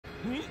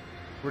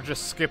We're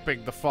just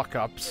skipping the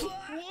fuck-ups.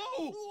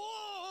 Whoa!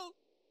 Whoa!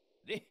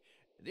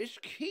 This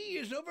key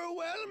is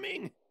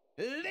overwhelming.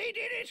 They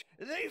did it!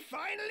 They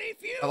finally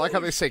fused! I like how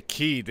they say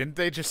key. Didn't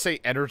they just say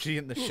energy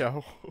in the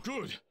show?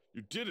 Good.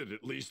 You did it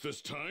at least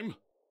this time.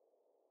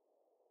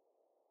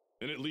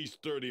 In at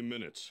least 30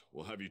 minutes,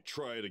 we'll have you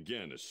try it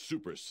again as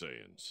Super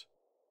Saiyans.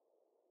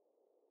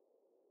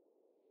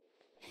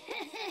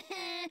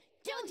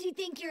 Don't you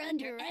think you're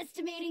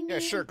underestimating me? Yeah,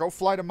 sure. Go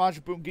fly to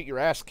Majin Buu and get your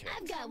ass kicked.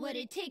 I've got what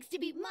it takes to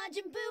beat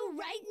Majin Buu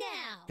right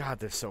now. God,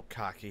 they're so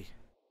cocky.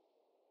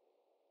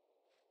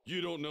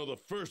 You don't know the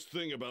first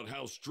thing about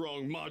how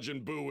strong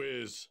Majin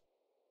Buu is.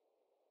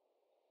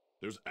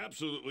 There's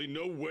absolutely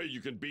no way you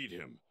can beat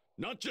him.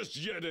 Not just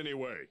yet,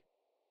 anyway.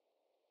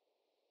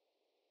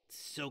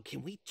 So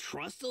can we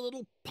trust a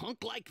little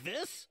punk like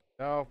this?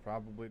 No,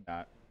 probably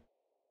not.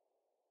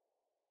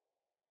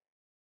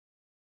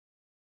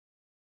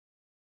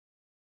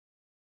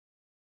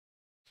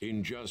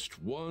 In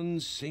just one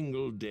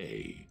single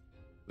day,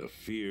 the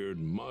feared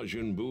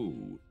Majin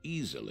Buu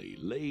easily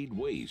laid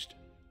waste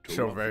to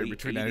So very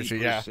between energy,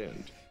 yeah.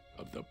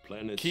 of the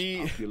planet's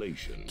Key,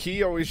 population.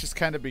 Key always just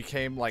kind of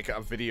became like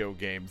a video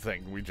game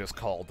thing. We just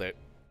called it.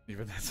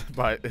 Even this,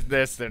 but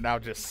this, they're now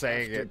just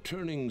saying After it.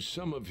 turning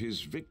some of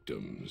his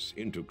victims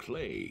into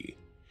clay,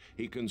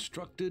 he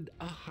constructed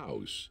a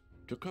house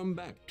to come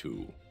back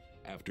to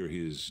after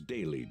his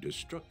daily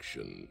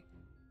destruction.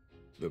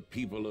 The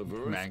people of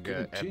Earth Manga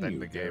and then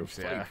continued the their games,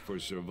 fight yeah. for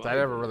survival I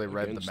never really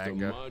read the against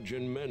manga.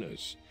 Majin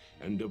menace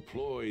and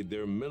deployed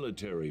their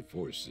military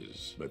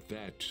forces, but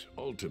that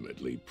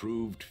ultimately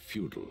proved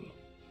futile,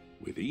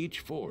 with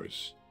each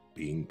force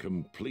being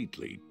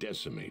completely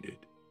decimated.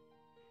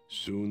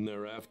 Soon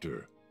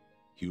thereafter,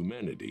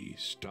 humanity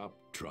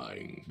stopped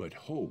trying, but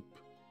hope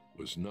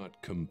was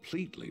not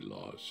completely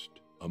lost.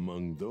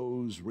 Among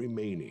those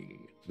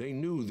remaining, they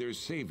knew their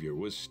savior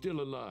was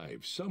still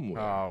alive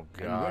somewhere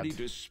and ready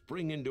to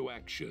spring into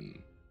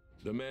action.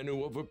 The man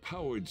who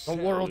overpowered the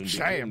world and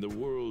champ,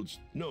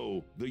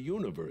 became the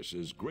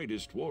universe's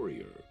greatest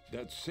warrior.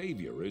 That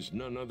savior is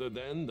none other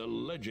than the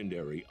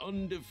legendary,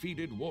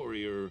 undefeated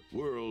warrior,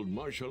 world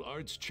martial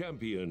arts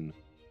champion,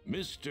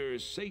 Mr.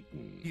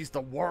 Satan. He's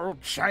the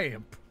world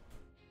champ.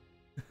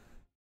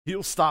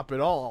 He'll stop it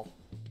all.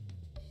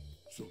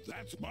 So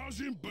that's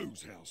Majin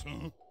Buu's house,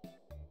 huh?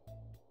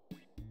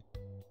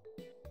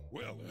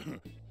 Well,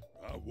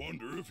 I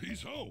wonder if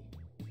he's home.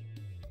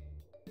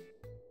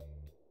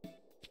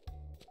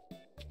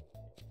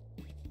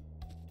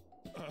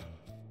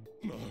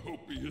 I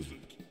hope he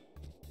isn't.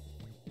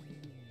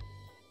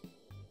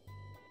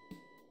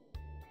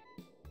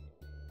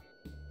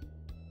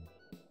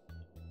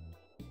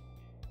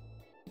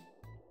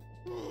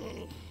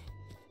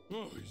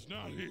 Oh, he's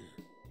not here.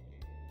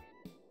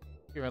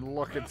 Even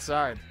look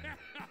inside.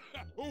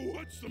 Oh,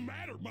 what's the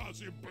matter,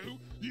 Majin Buu?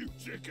 You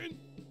chicken?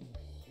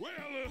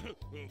 Well,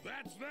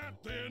 that's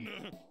that then.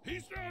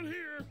 He's not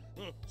here,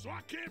 so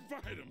I can't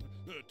fight him.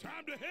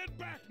 Time to head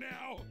back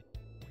now.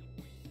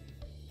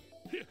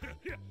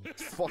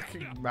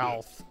 Fucking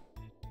mouth.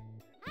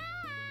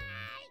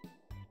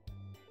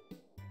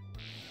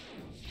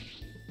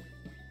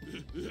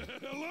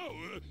 Hello,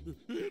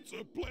 it's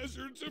a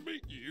pleasure to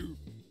meet you.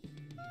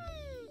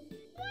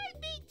 Why'd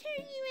me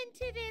turn you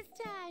into this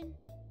time?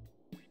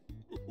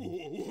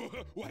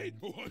 Wait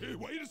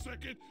a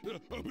second,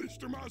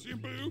 Mr. Majin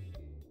Buu.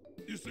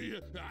 You see,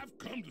 I've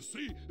come to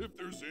see if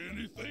there's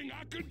anything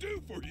I could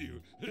do for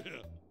you.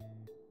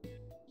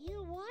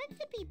 You want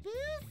to be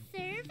Boo's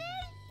servant?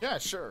 Yeah,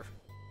 sure.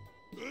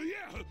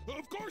 Yeah,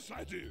 of course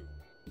I do.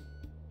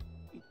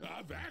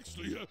 I've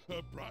actually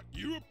brought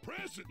you a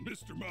present,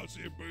 Mr.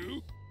 Majin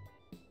Buu.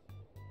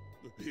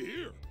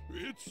 Here,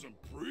 it's some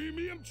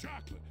premium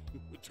chocolate.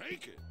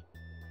 Take it.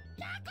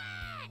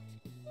 Chocolate!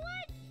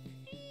 What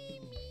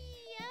premium?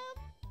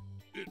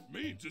 It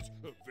means it's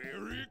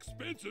very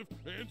expensive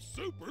and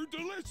super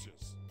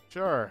delicious.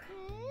 Sure.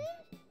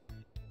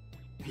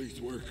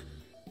 Please work.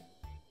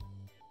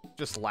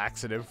 Just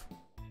laxative.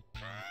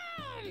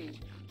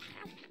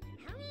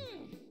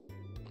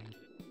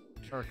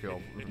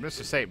 Hercule,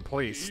 Mr. Satan,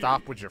 please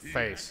stop with your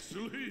face.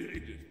 Actually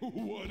ate it.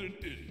 What an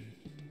idiot.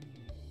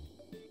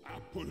 I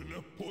put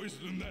enough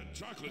poison in that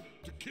chocolate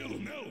to kill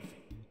an elephant.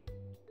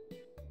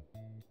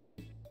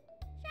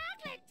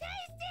 Chocolate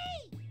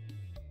tasty!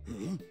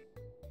 Huh?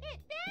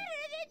 It's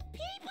better than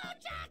people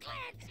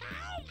chocolate!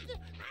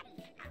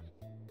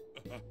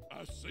 I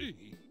see.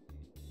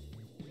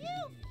 You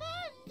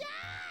fun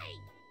guy!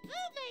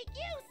 Who'll make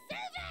you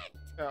servant?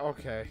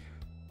 Okay.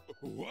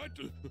 What?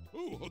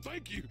 Oh,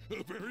 thank you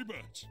very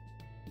much.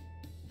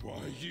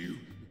 Why, you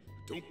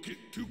don't get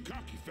too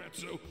cocky,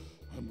 fatso.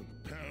 I'm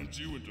gonna pound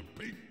you into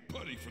big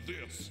putty for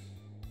this.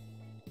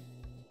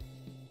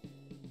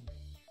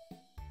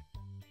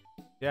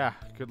 Yeah,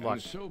 good luck.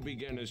 And so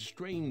began a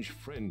strange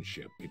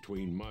friendship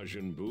between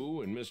Majin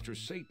Buu and Mr.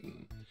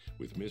 Satan,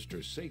 with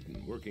Mr.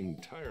 Satan working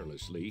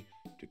tirelessly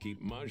to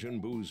keep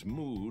Majin Buu's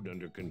mood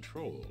under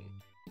control.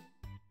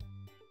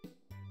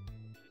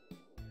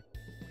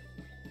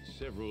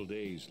 Several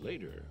days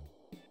later,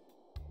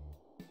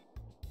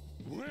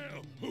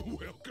 Well,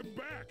 welcome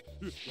back.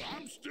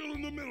 I'm still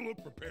in the middle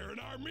of preparing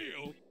our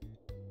meal.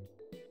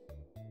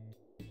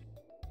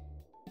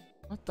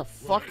 What the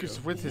fuck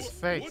is with his What's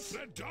face?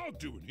 that dog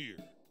doing here?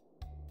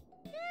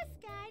 This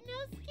guy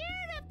no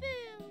scared of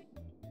Boo.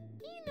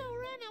 He no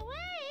run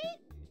away.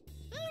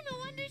 Boo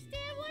no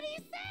understand what he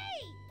say.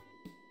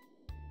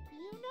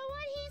 You know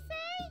what he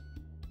say?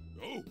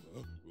 Oh,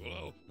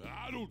 well,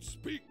 I don't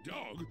speak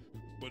dog,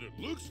 but it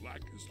looks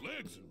like his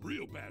leg's in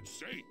real bad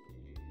shape.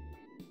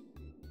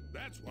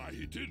 That's why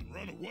he didn't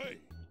run away.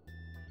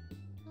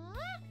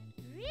 Huh?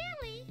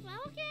 Really?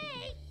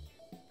 Okay.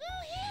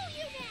 Boo heal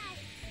you now.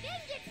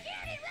 Then get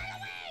scared and run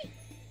away.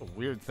 A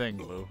weird thing,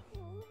 Boo.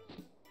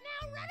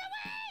 Now run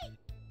away.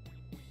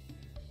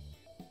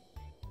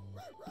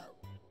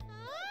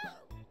 Huh?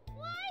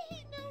 Why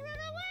he no run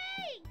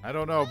away? I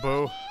don't know,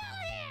 Boo. Heal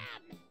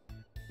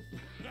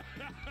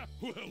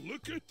him. Well,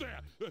 look at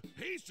that.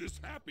 He's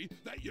just happy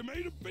that you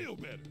made him feel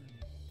better.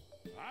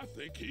 I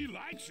think he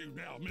likes you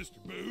now,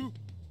 Mr. Boo.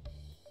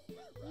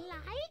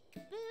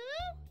 Like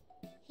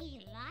Boo?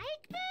 He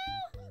like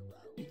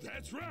Boo?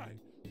 That's right.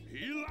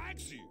 He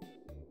likes you.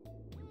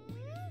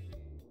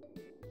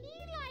 He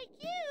like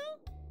you?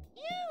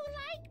 You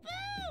like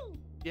Boo?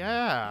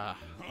 Yeah.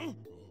 Huh?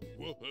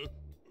 Well,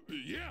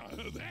 yeah,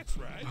 that's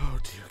right. Oh,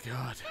 dear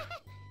God.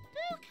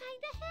 Boo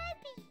kinda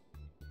happy.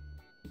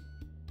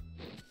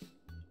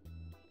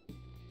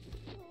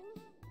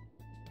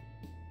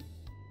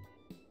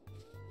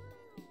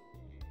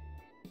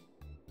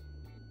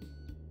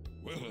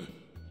 Well,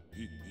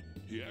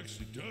 he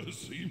actually does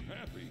seem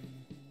happy.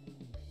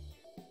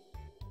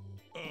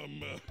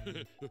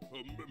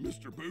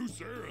 Mr. Boo,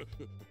 sir,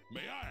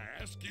 may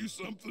I ask you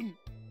something?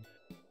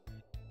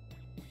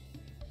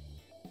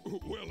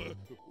 Well,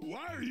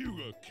 why are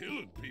you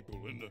killing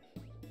people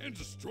and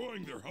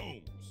destroying their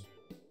homes?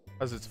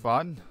 Because it's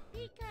fun?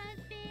 Because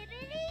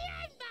Bibbidi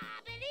and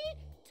Bobbidi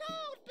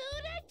told Boo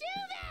to do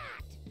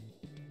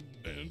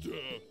that. And,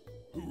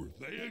 who are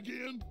they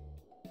again?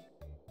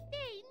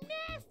 They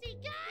nasty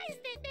guys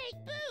that make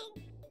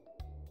Boo.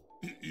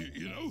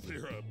 You know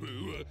there,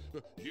 Boo,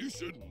 you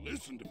shouldn't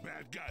listen to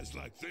bad guys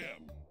like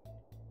them.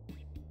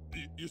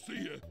 You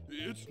see,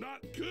 it's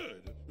not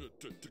good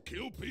to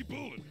kill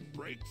people and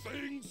break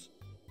things.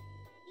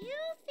 You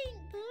think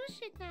Boo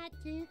should not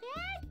do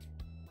that?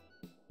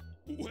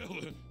 Well,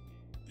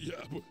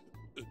 yeah,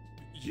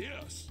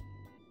 yes.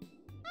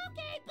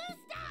 Okay, Boo,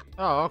 stop.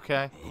 Oh,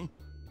 okay. Huh?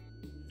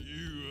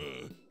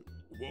 You,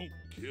 won't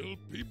kill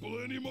people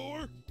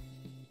anymore?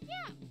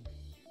 Yeah.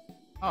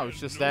 Oh,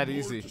 it's And just no that more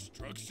easy.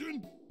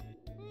 Destruction?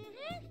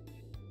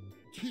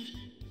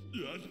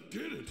 I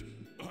did it.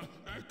 I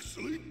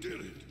actually did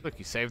it. Look,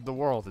 you saved the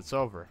world. It's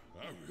over.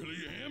 I really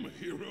am a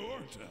hero,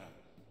 aren't I?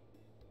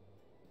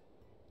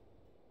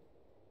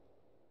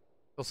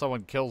 Till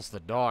someone kills the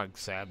dog,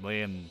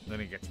 sadly, and then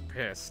he gets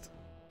pissed.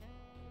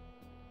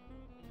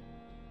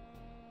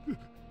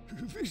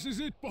 This is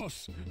it,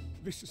 boss.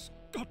 This has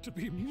got to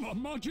be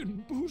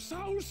Majin Boo's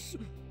house.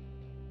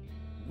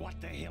 What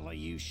the hell are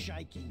you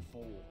shaking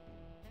for?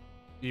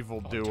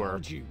 Evil I doer.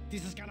 told you,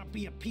 this is gonna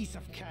be a piece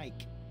of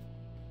cake.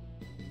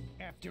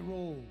 After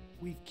all,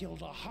 we've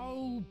killed a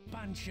whole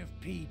bunch of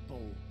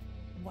people.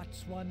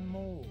 What's one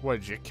more?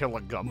 What, did you kill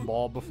a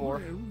gumball before?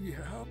 Well,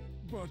 yeah,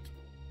 but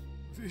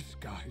this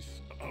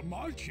guy's a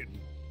Majin.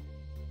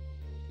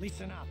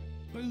 Listen up.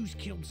 Boo's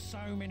killed so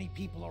many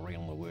people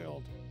around the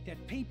world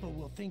that people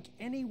will think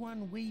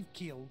anyone we've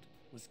killed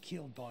was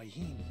killed by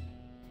him.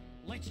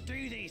 Let's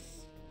do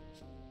this!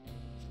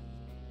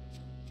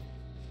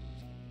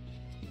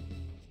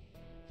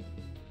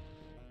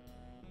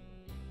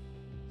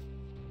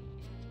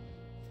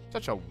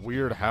 Such a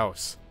weird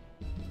house.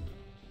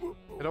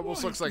 It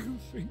almost Why looks like... do you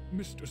think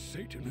Mr.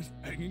 Satan is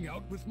hanging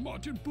out with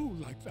Majin Buu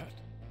like that?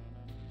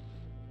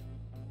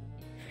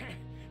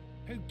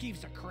 Who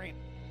gives a crap?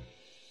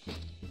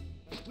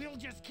 We'll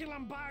just kill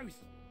them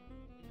both.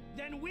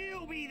 Then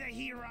we'll be the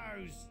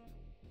heroes.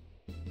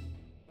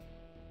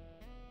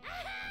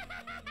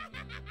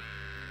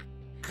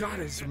 God,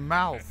 his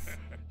mouth.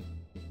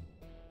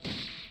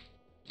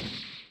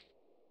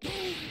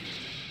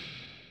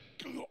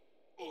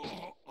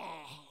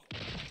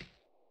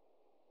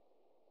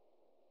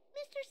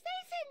 Mr.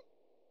 Satan!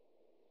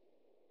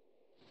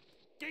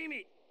 Damn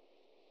it!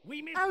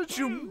 We missed. How'd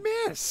you Boo.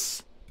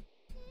 miss?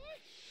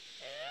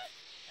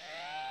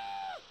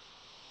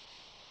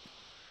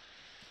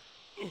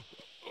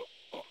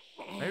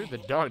 Maybe the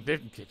dog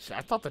didn't get shot.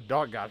 I thought the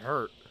dog got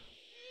hurt.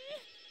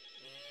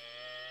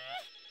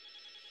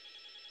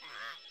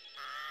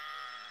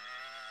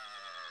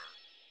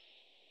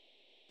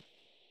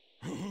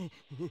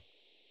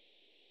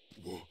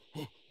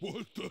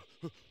 What the?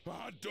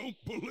 I don't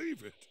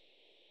believe it.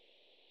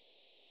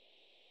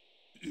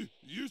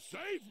 You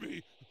saved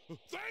me.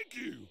 Thank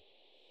you.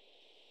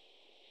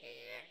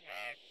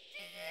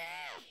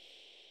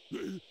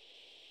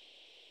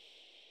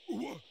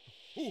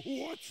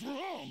 What's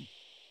wrong?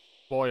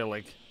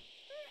 Boiling.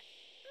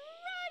 Run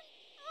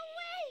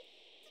away!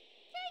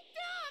 Take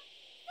dog!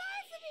 Far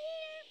from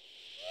here!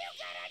 You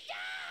gotta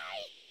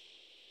die!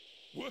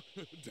 What?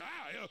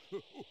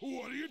 Die?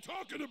 What are you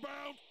talking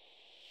about?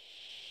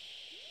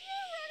 You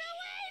run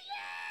away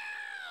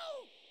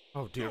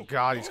now! Oh dear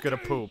God, he's gonna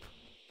okay. poop.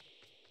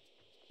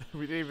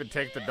 We didn't even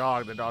take the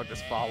dog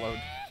just followed.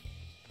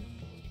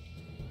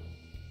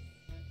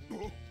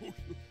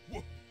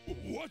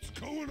 What's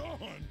going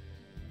on?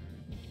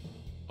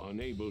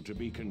 Unable to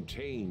be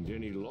contained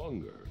any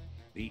longer,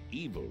 the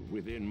evil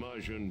within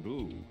Majin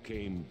Buu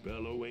came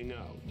bellowing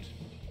out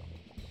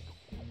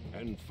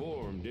and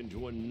formed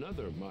into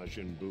another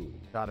Majin Buu.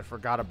 God, I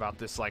forgot about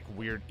this like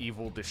weird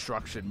evil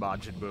destruction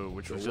Majin Buu,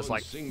 which was just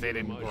like thin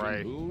and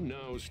gray. Majin Buu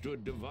now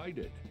stood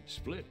divided,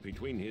 split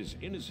between his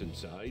innocent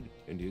side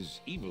and his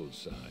evil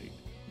side.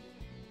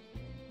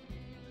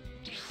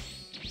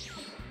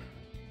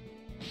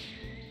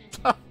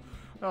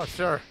 Oh,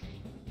 sure.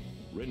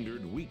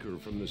 Rendered weaker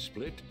from the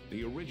split,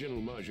 the original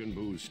Majin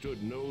Buu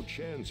stood no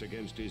chance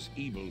against his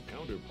evil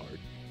counterpart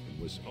and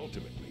was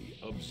ultimately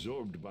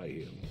absorbed by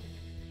him.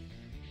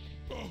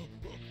 Thank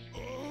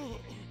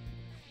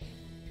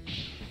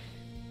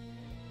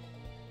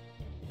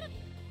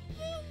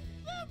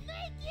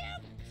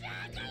you,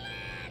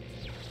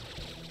 chocolate!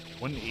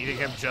 Wouldn't eating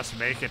him just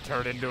make it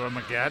turn into him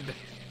again?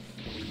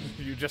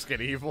 You just get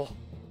evil.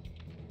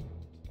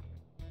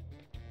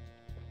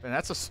 And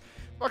that's a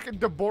fucking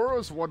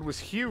Deborah's one was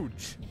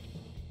huge.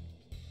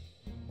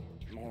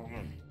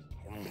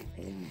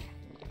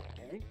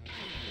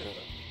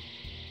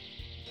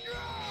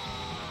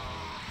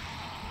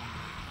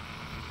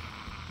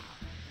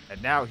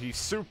 And now he's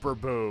Super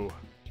Boo.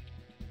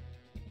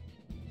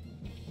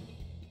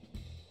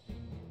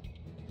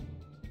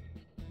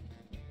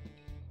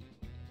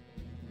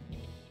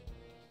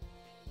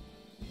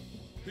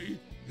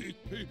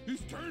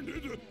 He's turned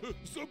into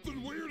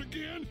something weird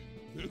again.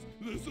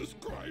 This is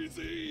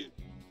crazy.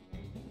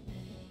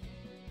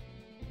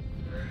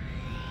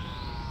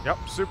 Yep,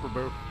 Super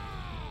Boo.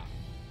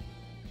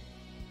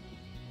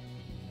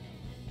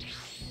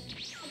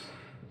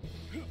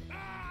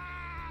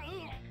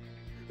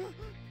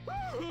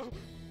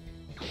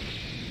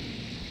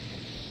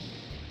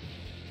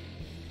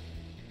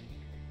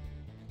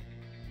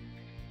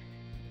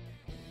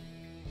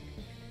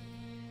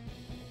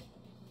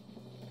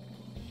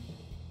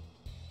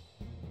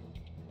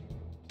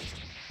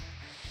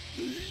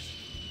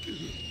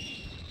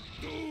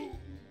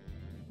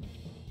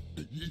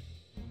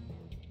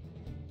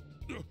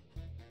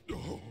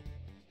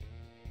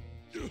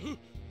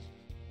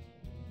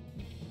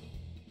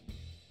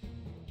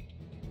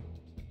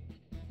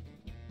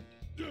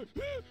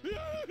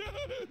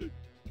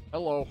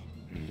 Hello.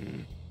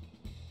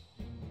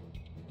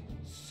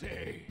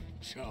 Say,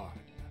 John.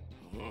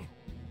 Huh?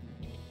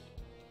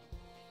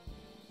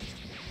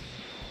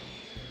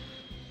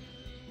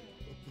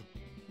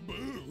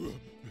 Boo!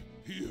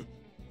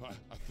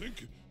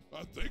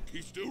 I think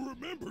he still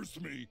remembers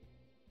me.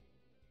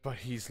 But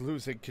he's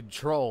losing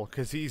control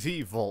because he's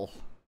evil.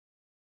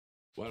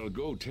 While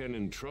Goten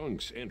and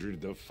Trunks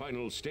entered the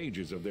final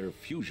stages of their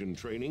fusion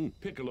training,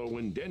 Piccolo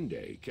and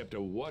Dende kept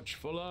a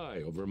watchful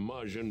eye over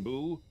Majin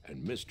Buu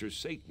and Mr.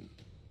 Satan.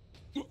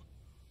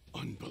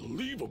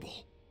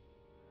 Unbelievable!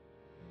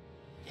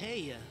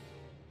 Hey,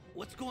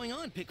 what's going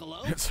on,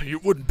 Piccolo? So you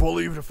wouldn't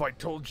believe it if I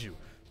told you.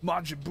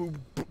 Majin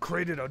Buu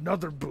created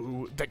another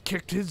Buu that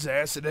kicked his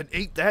ass and then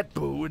ate that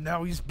Buu and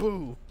now he's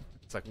Buu.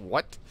 It's like,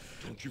 what?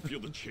 Don't you feel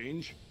the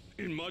change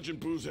in Majin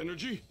Buu's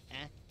energy?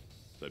 Huh?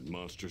 That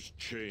monster's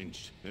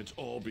changed, and it's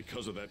all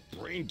because of that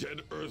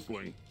brain-dead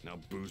Earthling. Now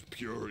Buu's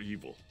pure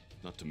evil,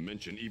 not to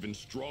mention even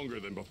stronger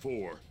than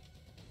before.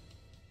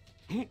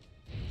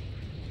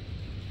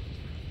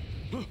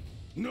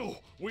 No,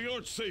 we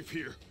aren't safe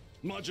here.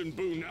 Majin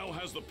Buu now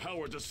has the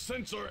power to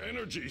sense our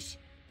energies.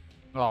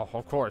 Oh,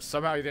 of course.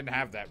 Somehow he didn't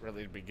have that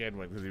really to begin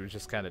with because he was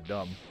just kind of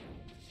dumb.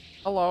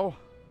 Hello.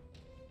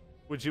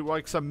 Would you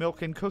like some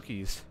milk and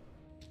cookies?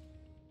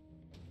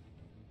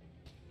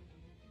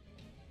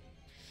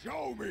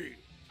 Show me!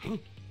 Huh?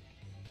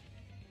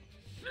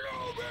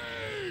 Show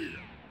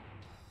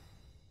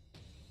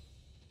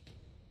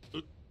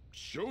me!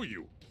 Show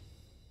you?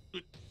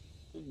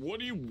 What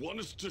do you want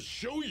us to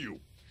show you?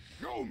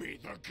 Show me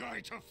the guy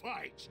to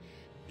fight!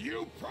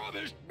 You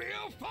promised me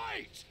a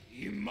fight!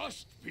 He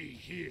must be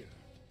here.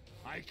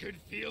 I could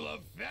feel a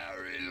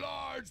very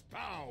large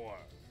power.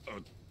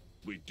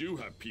 We do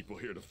have people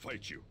here to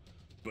fight you,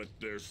 but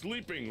they're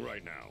sleeping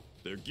right now.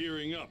 They're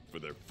gearing up for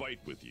their fight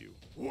with you.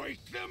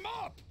 Wake them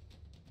up!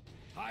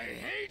 I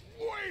hate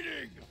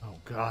waiting! Oh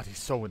god, he's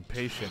so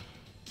impatient.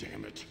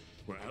 Damn it.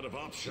 We're out of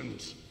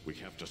options. We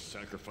have to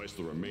sacrifice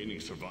the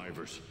remaining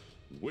survivors.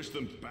 Wish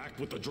them back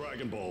with the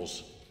Dragon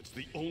Balls. It's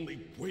the only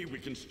way we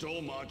can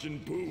stall Majin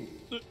Buu.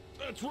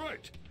 That's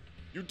right.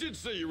 You did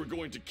say you were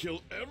going to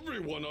kill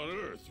everyone on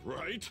Earth,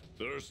 right?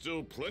 There are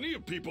still plenty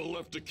of people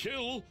left to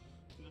kill.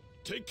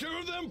 Take care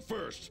of them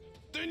first.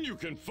 Then you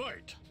can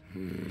fight.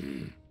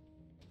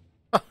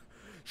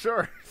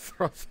 Sure,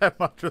 throw them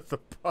under the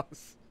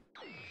bus.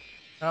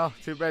 Oh,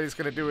 too bad he's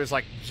gonna do his,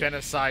 like,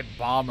 genocide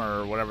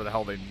bomber or whatever the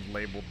hell they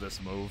labeled this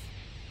move.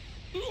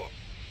 Oh,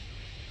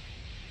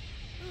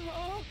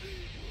 no!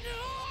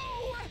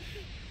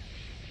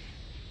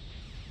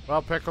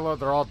 Well, Piccolo,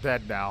 they're all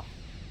dead now.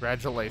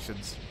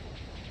 Congratulations.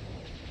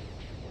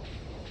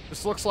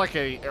 This looks like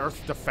a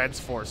Earth Defense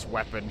Force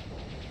weapon.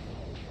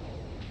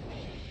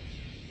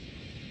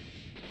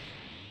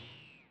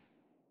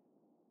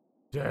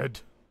 Dead.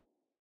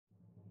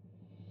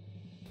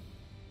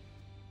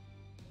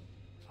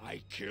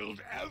 I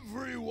killed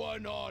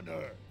everyone on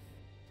Earth.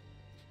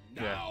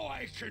 Now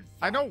I can.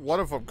 I know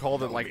one of them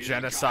called it Show like me the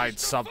genocide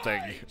guys to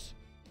something, fight.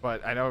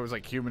 but I know it was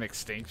like human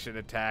extinction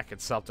attack and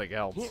something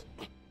else.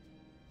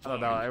 I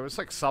don't know. It was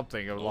like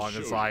something along show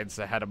those you. lines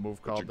that had a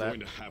move But called you're that. going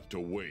to have to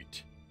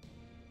wait.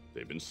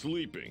 They've been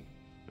sleeping,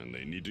 and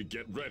they need to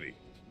get ready.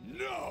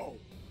 No.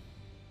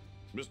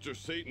 Mr.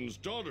 Satan's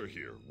daughter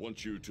here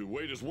wants you to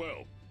wait as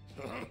well.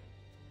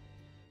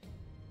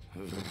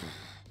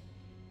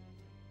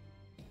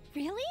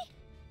 Really?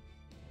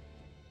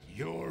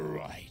 You're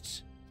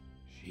right.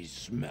 She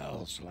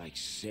smells like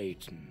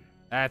Satan.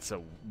 That's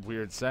a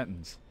weird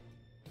sentence.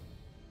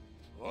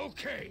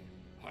 Okay,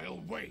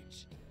 I'll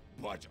wait,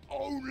 but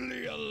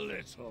only a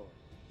little.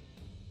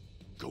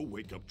 Go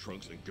wake up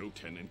Trunks and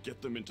Goten and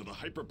get them into the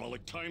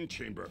hyperbolic time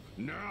chamber,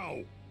 now!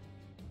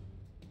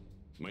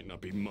 Might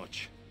not be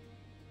much,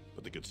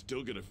 but they could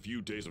still get a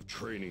few days of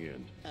training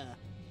in.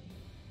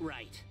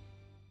 Right.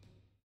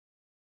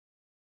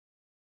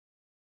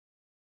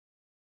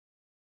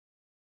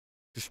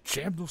 Just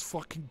jam those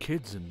fucking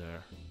kids in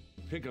there.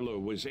 Piccolo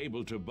was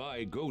able to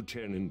buy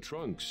Goten and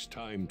Trunks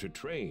time to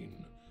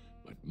train,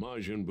 but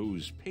Majin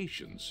Buu's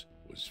patience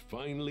was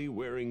finally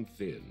wearing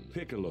thin.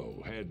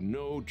 Piccolo had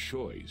no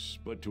choice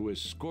but to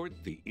escort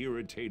the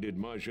irritated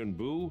Majin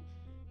Buu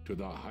to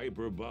the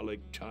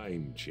hyperbolic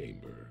time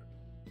chamber.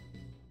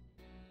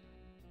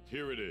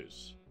 Here it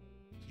is.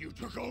 You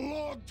took a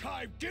long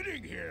time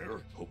getting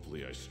here.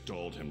 Hopefully I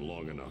stalled him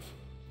long enough.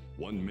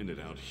 1 minute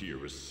out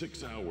here is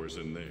 6 hours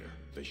in there.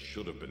 They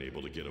should have been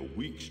able to get a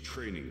week's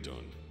training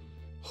done.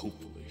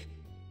 Hopefully.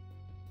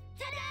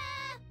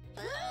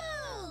 Ta-da!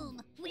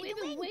 Boom! We've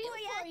been waiting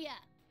for ya!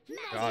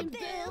 God. Majin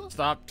Buu!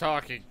 Stop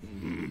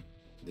talking.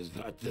 Is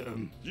that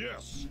them?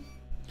 Yes!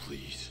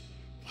 Please,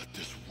 let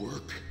this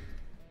work.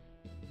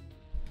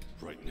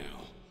 Right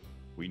now,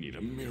 we need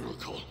a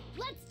miracle.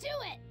 Let's do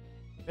it!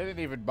 They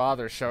didn't even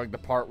bother showing the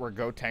part where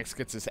Gotenks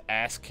gets his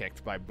ass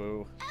kicked by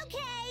Buu.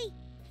 Okay!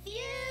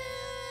 Phew!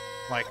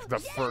 Like the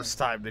first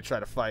time they try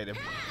to fight him.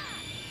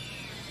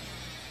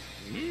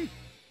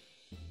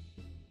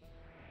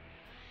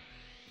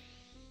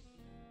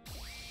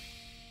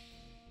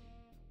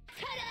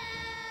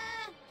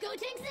 Ta-da!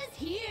 Gotenks is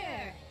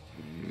here!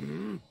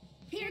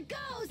 Here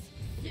goes!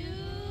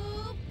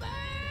 Super!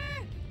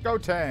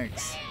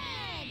 Gotenks!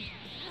 Bang!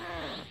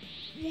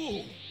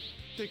 Whoa!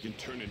 They can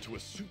turn into a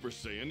Super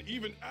Saiyan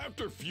even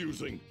after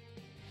fusing.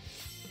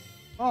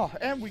 Oh,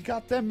 and we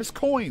got them as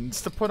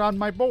coins to put on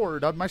my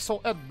board, on my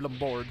Soul Emblem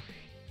board.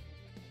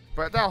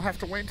 But I'll have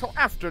to wait until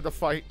after the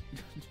fight.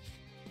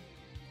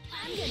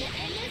 I'm gonna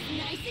end this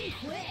nice and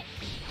quick.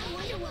 I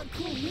wonder what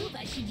cool move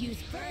I should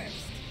use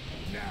first.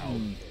 Now,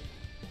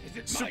 is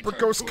it my Super turn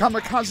Ghost to attack?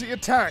 Kamikaze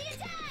attack! That's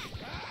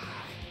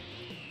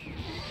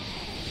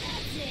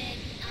it.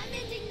 I'm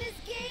ending this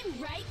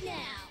game right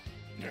now.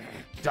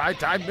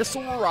 Die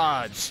Missile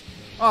Barrage!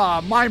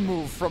 Ah, my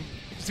move from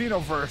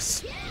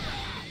Xenoverse.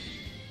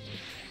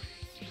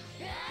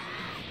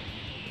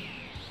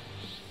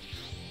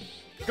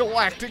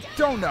 Galactic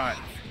Donut!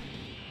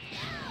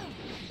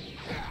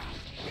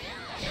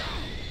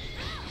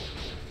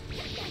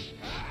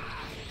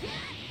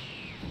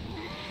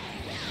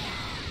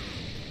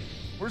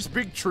 Where's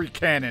Big Tree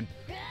Cannon?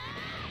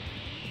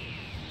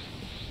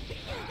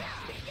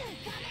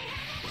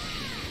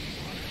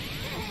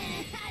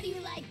 How do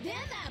you like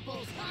them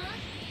apples, huh?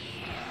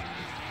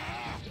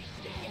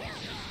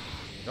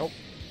 Nope.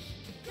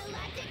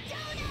 Galactic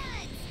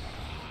Donuts!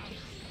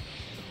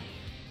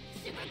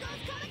 Super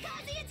Ghost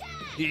Kamikaze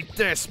attack! Eat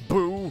this,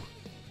 Boo!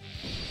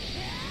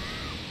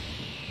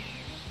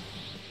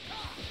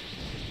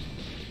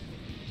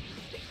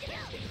 Galactic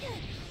Donuts!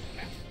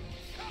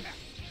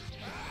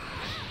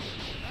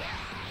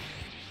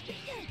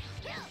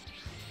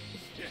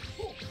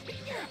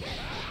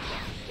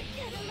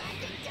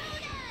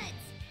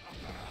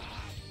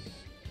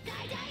 Die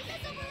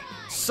Missile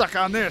Barrage! Suck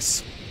on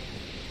this!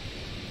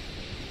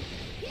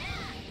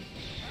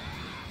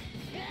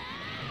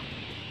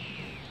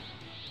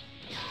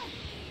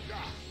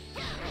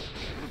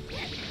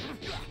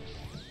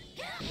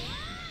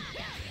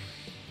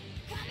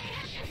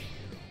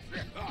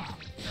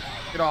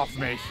 Get off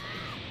me.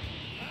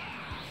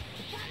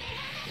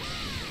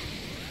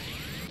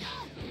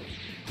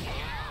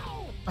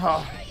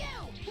 Oh.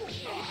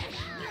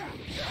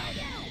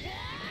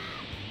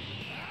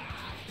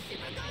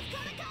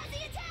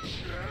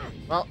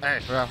 Well, hey,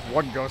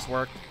 one ghost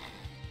worked.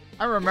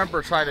 I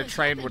remember trying to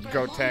train with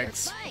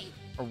Gotenks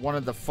for one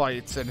of the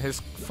fights, and his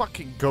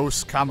fucking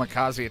ghost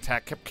kamikaze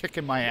attack kept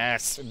kicking my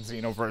ass in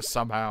Xenoverse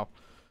somehow.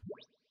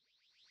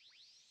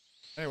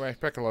 Anyway,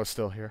 Piccolo's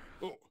still here.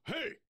 Oh,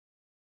 hey!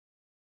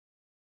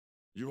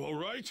 You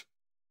alright?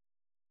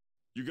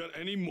 You got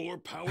any more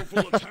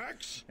powerful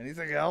attacks?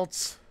 Anything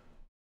else?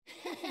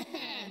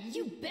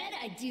 You bet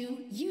I do.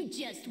 You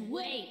just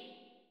wait.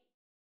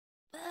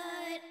 But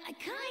I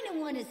kind of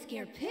want to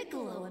scare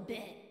Piccolo a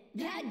bit.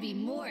 That'd be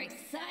more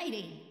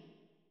exciting.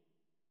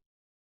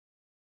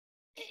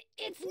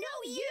 It's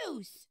no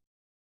use.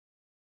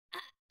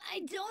 I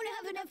don't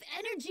have enough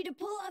energy to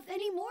pull off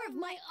any more of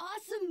my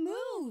awesome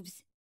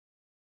moves.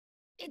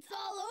 It's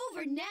all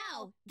over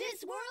now.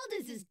 This world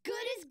is as good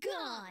as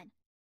gone.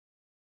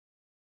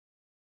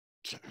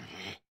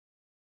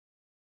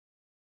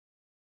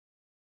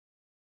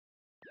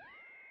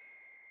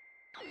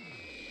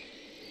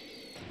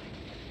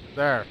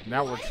 There,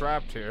 now we're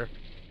trapped here.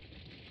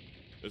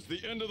 It's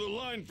the end of the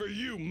line for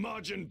you,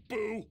 Majin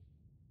Buu!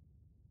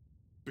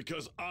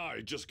 Because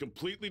I just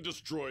completely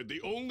destroyed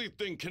the only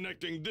thing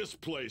connecting this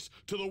place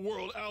to the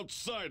world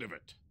outside of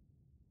it.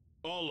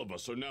 All of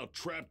us are now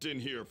trapped in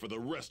here for the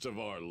rest of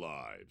our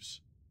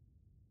lives.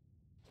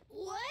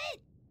 What?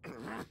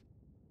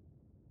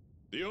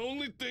 The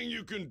only thing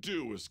you can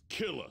do is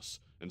kill us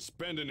and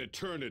spend an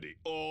eternity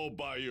all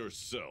by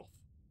yourself.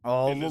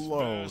 All in this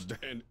alone. vast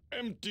and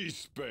empty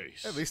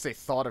space. At least they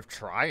thought of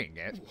trying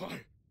it.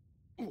 Why?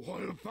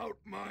 What about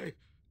my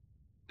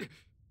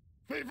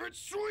favorite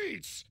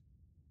sweets?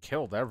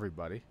 Killed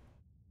everybody.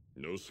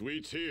 No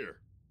sweets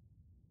here.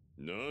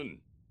 None.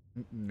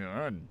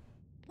 None.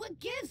 What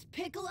gives,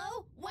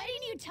 Piccolo? Why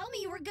didn't you tell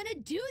me you were gonna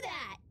do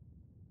that?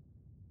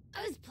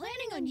 I was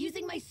planning on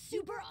using my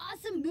super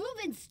awesome move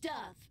and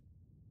stuff.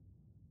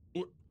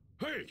 What?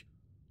 Hey!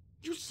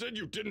 You said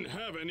you didn't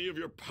have any of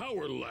your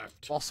power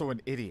left. Also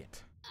an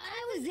idiot.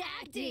 I was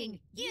acting,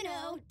 you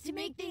know, to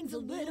make things a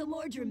little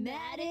more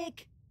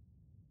dramatic.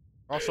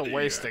 Also Idiot.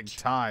 wasting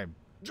time.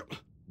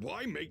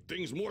 Why make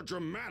things more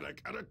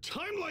dramatic at a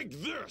time like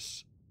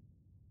this?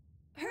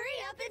 Hurry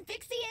up and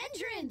fix the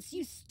entrance,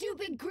 you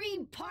stupid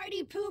green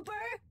party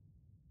pooper!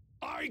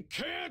 I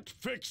can't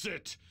fix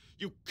it!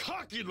 You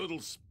cocky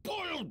little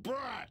spoiled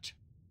brat!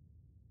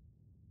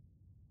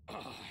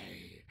 I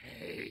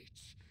hate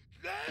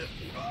this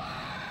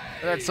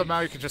And then somehow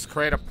you can just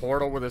create a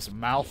portal with his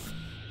mouth.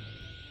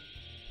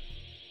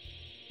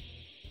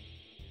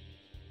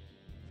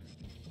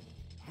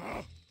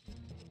 Huh?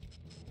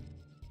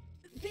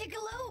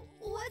 Piccolo,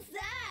 what's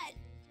that?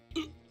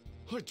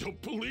 I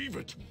don't believe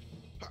it!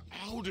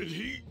 How did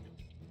he...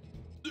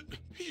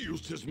 He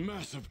used his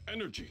massive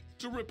energy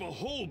to rip a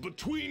hole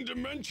between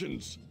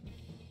dimensions!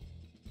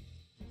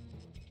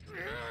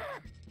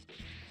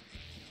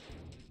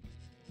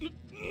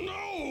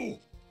 No!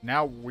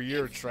 Now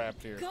we're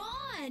trapped here.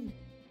 Gone!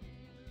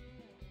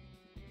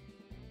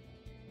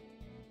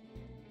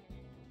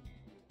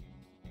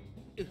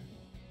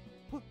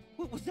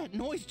 What was that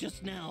noise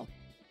just now?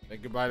 Say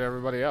goodbye to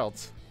everybody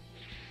else.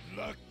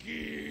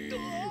 Lucky!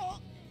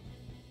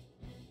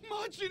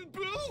 Majin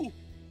Buu!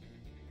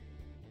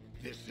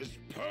 This is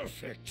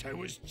perfect. I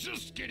was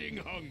just getting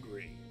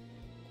hungry.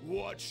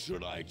 What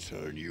should I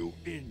turn you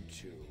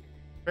into?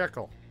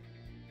 Pickle.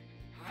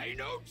 I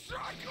know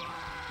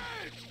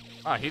chocolate!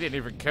 Ah, he didn't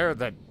even care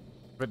that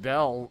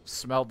Videl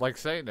smelled like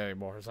Satan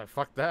anymore. He's like,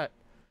 fuck that.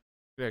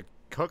 I'm gonna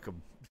cook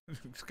him.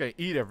 Just gonna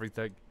eat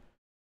everything.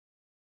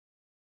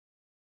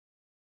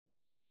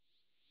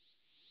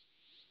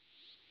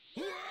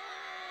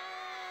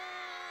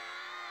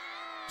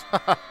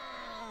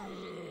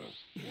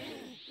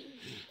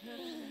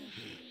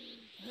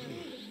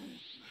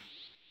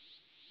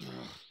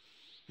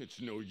 It's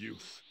no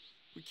use.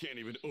 We can't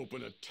even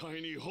open a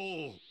tiny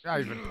hole. Not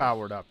even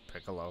powered up,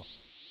 Piccolo.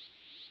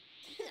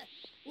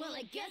 Well,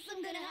 I guess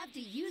I'm gonna have to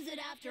use it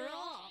after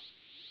all.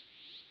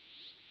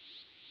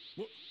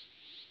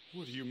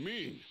 What do you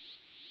mean?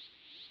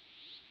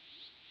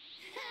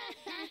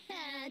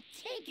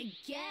 Take a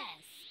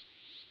guess.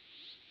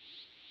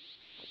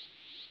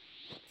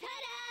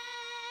 Ta-da!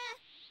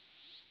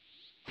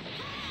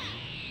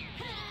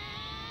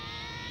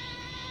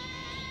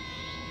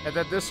 And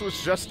then this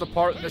was just the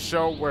part in the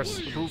show where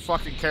who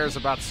fucking cares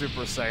about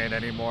Super Saiyan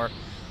anymore?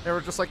 They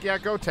were just like, yeah,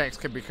 Gotenks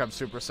can become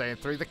Super Saiyan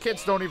 3. The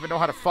kids don't even know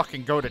how to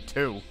fucking go to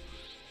 2.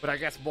 But I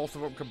guess both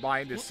of them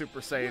combined is Super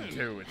Saiyan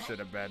 2, it should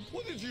have been.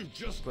 What did you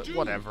just But do?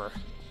 whatever.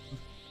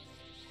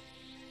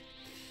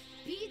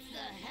 Beats the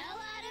hell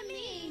out of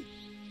me.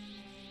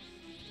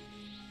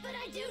 But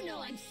I do know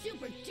I'm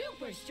super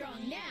duper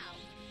strong now.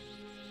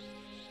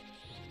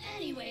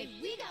 Anyway,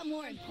 we got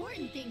more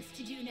important things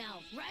to do now,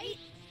 right?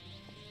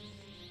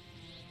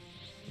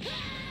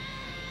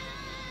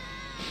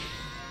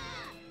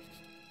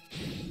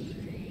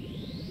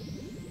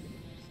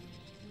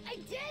 I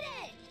did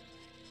it!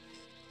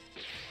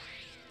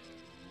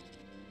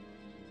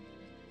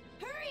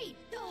 Hurry!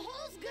 The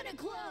hole's gonna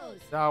close!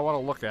 Now I want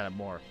to look at it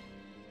more.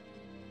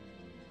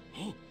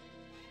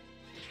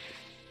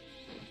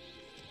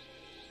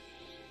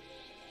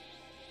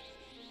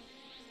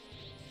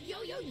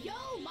 Yo, yo, yo!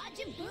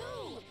 Majin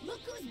Buu! Look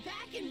who's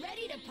back and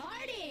ready to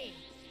party!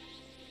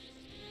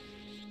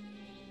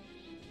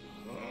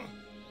 Huh?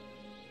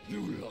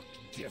 You look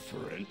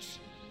different.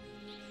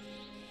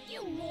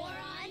 You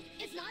moron!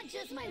 It's it's not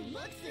just my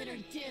looks that are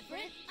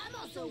different. I'm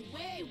also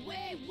way,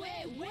 way,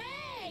 way,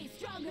 way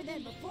stronger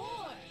than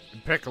before.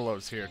 And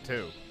Piccolo's here,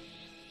 too.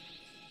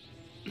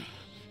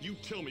 You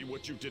tell me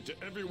what you did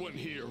to everyone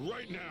here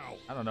right now.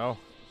 I don't know.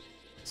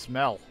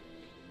 Smell.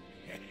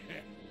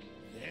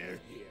 They're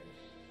here.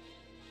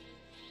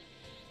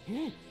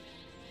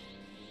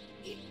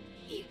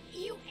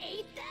 You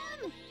ate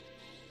them?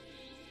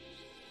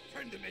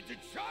 Turn them into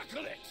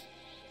chocolate.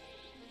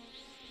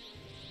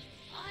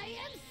 I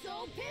am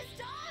so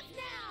pissed off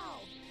now.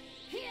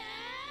 Yeah.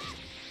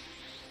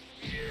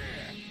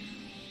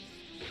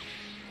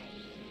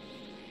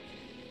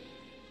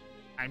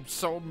 I'm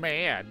so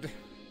mad.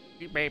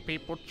 He made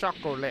people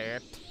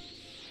chocolate.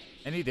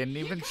 And he didn't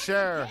even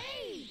share.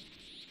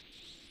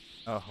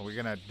 Oh, are we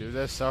gonna do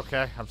this?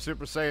 Okay, I'm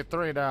Super Saiyan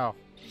 3 now.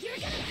 You're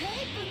gonna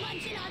pay for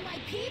munching on my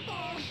people.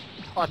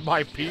 On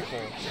my people.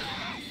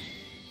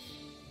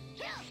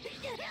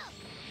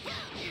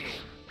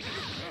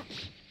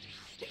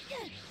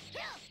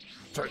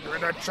 Turn you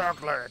into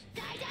chocolate.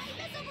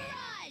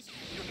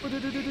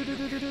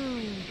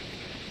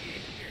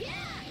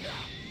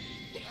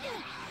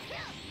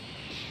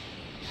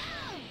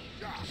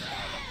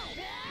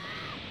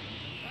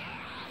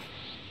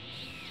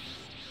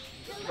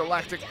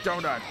 Galactic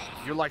Donut.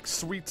 You like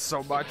sweets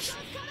so much.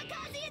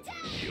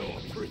 You're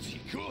pretty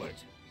good.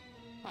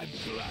 I'm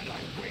glad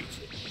I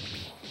waited.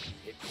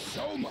 It's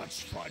so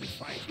much fun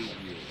fighting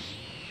you.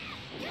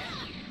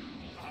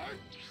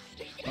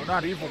 No,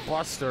 not Evil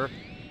Buster.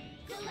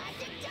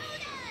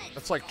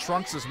 That's like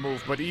Trunks'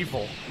 move, but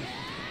evil.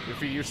 If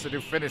he used to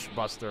do Finish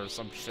Buster or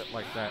some shit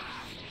like that.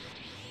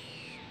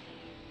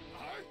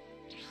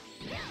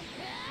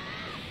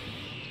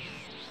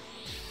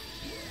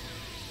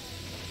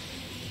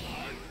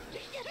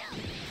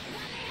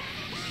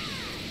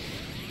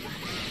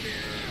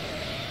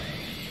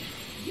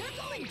 You're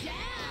going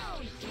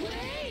down!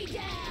 Way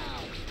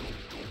down!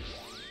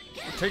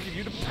 I'm taking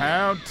you to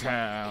Pound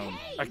Town.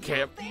 I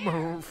can't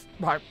move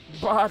my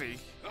body.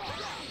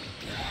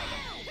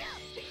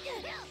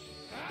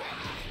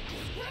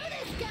 Screw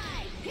this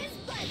guy! His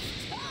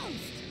butt's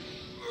toast!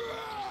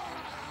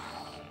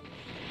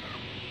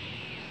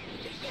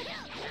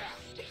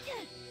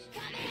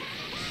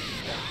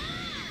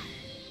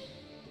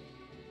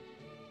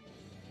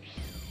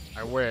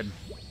 I win.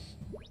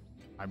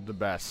 I'm the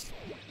best.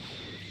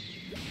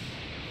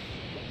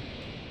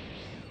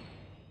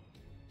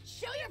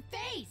 Show your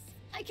face!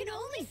 I can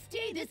only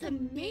stay this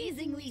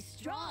amazingly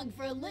strong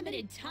for a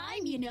limited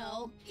time, you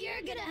know.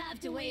 You're gonna have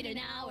to wait an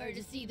hour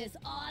to see this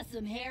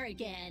awesome hair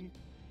again.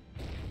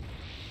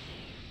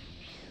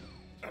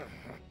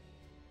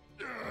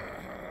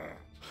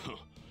 Huh.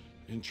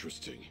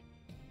 Interesting.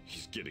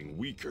 He's getting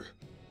weaker.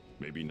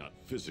 Maybe not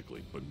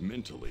physically, but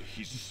mentally,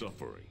 he's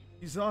suffering.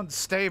 He's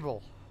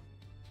unstable.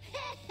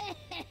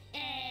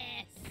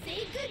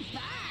 Say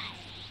goodbye.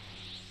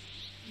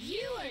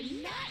 You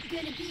are not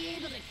gonna be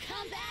able to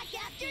come back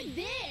after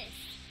this.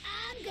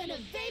 I'm gonna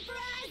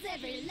vaporize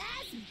every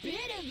last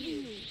bit of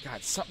you.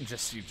 God, something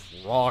just seems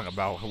wrong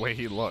about the way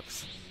he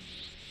looks.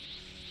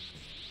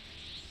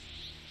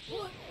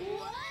 What?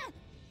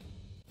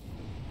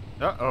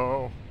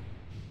 Uh-oh.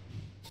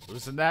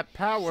 Losing that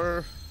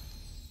power.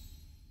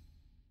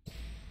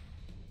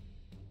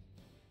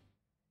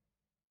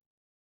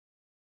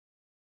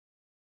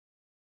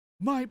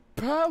 My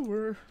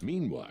power!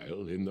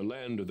 Meanwhile, in the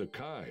land of the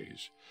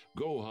Kais,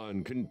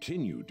 Gohan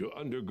continued to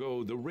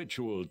undergo the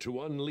ritual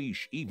to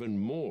unleash even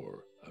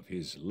more of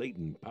his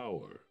latent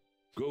power.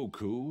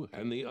 Goku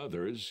and the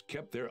others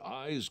kept their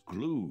eyes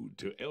glued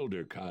to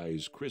Elder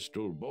Kai's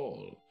crystal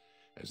ball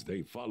as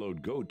they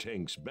followed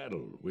Gotenks'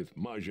 battle with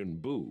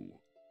Majin Buu.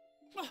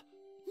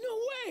 No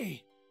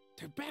way!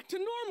 They're back to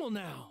normal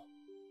now.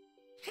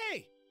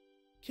 Hey,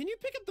 can you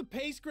pick up the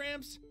pace,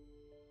 Gramps?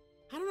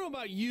 I don't know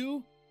about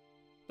you,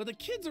 but the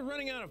kids are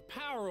running out of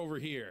power over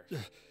here.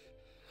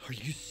 Are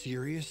you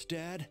serious,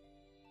 Dad?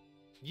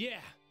 Yeah,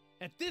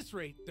 at this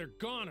rate, they're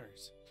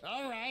goners.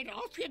 All right,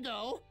 off you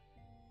go.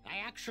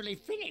 I actually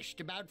finished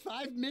about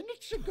 5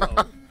 minutes ago.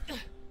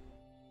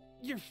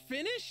 You're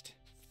finished?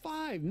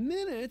 5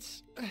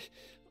 minutes?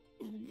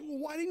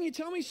 Why didn't you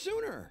tell me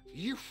sooner?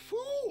 You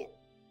fool!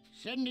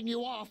 Sending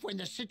you off when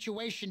the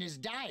situation is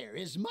dire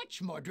is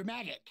much more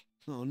dramatic.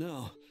 Oh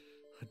no.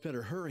 I'd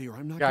better hurry or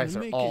I'm not Guys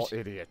gonna are make all it.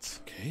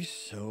 idiots. Okay,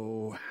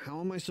 so how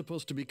am I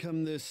supposed to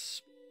become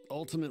this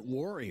ultimate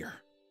warrior?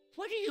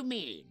 What do you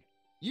mean?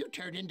 You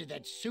turn into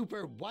that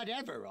super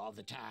whatever all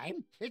the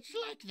time. It's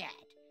like that.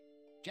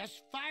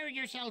 Just fire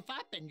yourself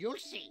up and you'll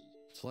see.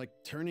 It's like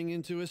turning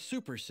into a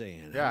Super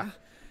Saiyan, Yeah. huh?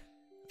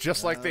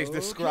 Just like they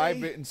describe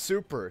Okay. it in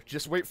Super.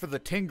 Just wait for the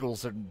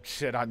tingles and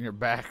shit on your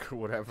back or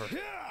whatever.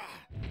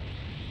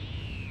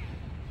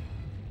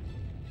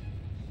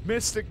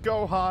 Mystic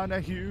Gohan, a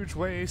huge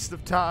waste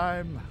of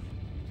time.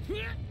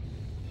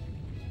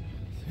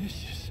 This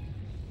is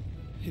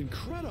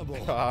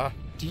incredible. Uh,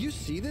 Do you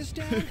see this,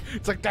 Dad?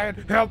 It's like,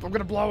 Dad, help, I'm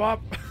gonna blow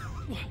up.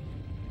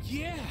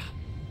 Yeah.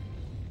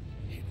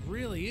 It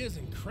really is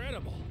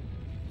incredible.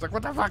 It's like,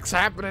 what the fuck's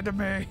happening to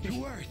me?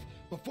 Worth,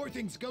 before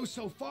things go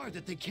so far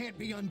that they can't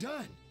be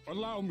undone.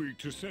 Allow me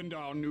to send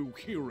our new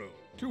hero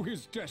to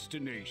his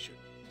destination.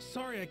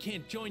 Sorry I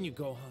can't join you,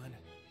 Gohan.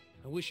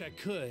 I wish I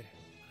could,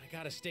 but I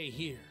gotta stay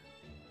here.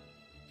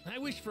 I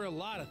wish for a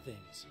lot of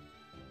things.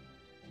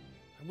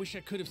 I wish I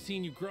could have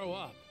seen you grow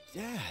up.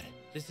 Dad!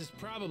 This is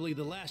probably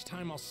the last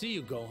time I'll see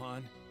you,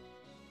 Gohan.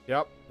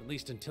 Yep. At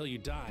least until you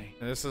die.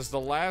 And this is the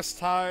last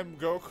time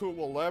Goku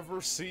will ever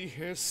see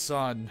his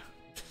son.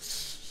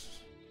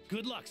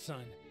 Good luck,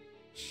 son.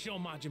 Show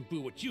Majin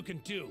Buu what you can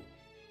do.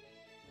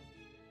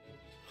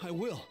 I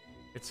will.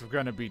 It's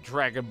gonna be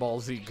Dragon Ball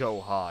Z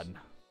Gohan.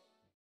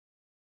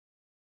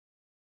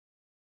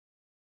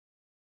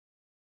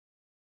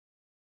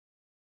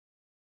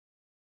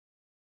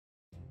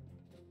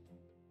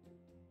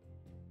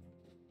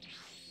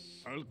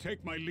 I'll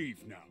take my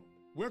leave now.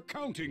 We're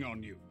counting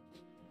on you.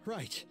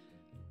 Right.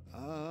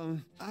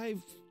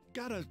 I've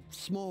got a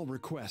small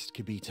request,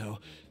 Kibito.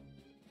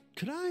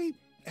 Could I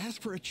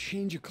ask for a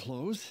change of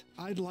clothes?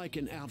 I'd like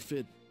an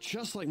outfit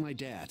just like my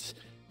dad's.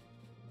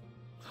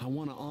 I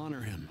want to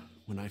honor him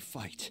when I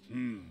fight.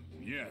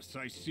 Yes,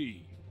 I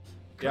see.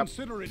 Yep.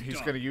 Consider it He's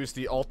done. gonna use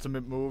the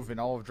ultimate move in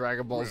all of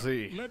Dragon Ball Well,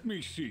 Z. let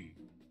me see.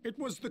 It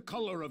was the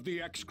color of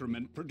the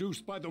excrement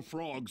produced by the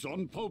frogs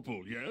on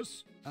Popol,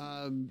 yes?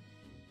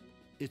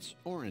 It's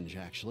orange,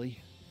 actually.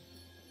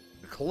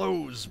 The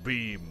clothes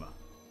beam.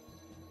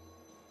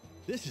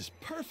 This is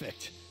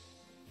perfect.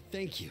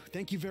 Thank you.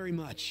 Thank you very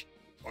much.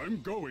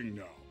 I'm going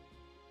now.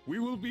 We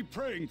will be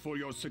praying for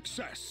your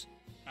success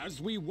as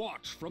we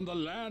watch from the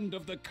land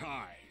of the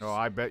Kai. Oh,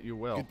 I bet you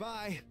will.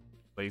 Goodbye.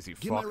 Lazy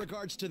Give my fuck.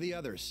 regards to the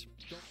others.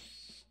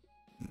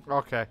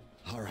 Okay.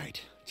 All right,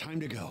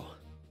 time to go.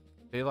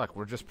 Hey, look,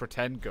 we're just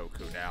pretend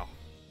Goku now.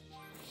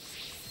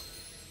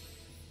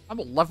 I'm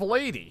a level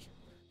 80.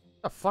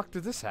 How the fuck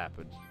did this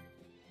happen?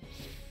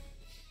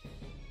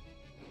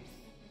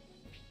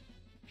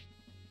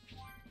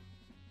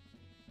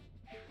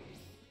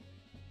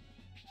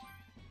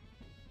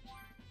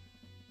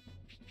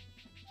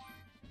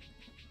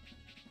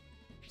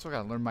 So I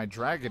gotta learn my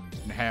Dragon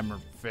Hammer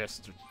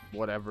Fist, or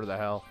whatever the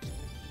hell.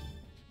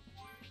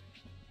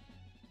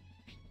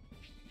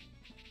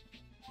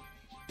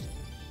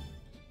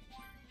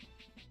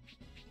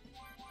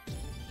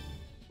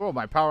 Oh,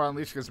 my power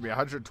unleashed gives me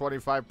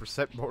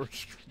 125% more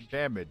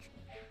damage.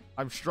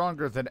 I'm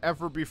stronger than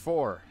ever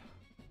before.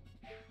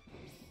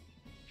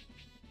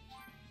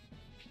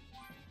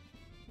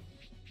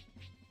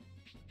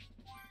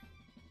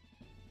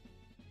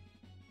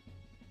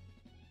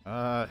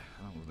 I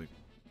don't really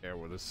care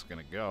where this is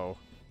gonna go.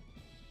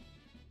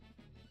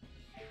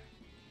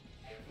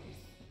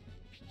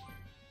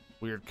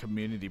 Weird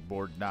community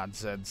board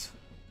nonsense.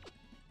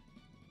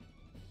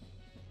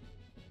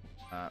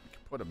 I can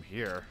put him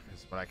here,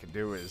 because what I can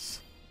do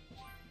is...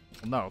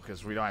 Well, no,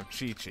 because we don't have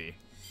Chi-Chi.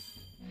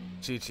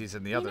 Chi-Chi's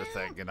in the other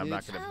thing, and I'm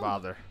not going to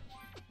bother.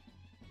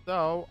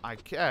 So, I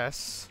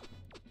guess...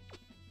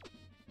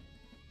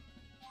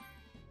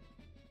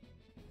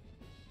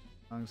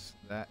 Amongst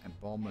that and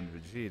Bulma and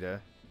Vegeta.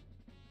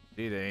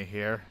 Vegeta ain't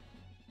here.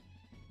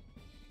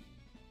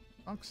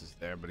 Trunks is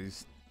there, but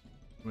he's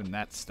doing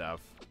that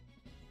stuff.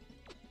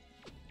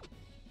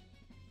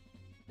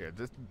 Here,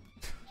 this...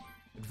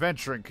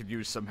 Adventuring could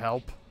use some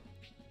help.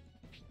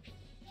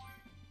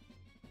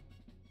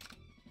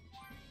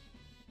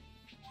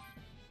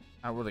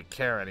 I don't really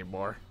care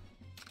anymore.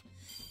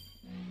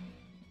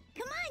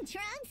 Come on,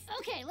 Trunks.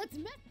 Okay,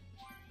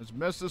 Let's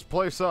mess this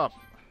place up.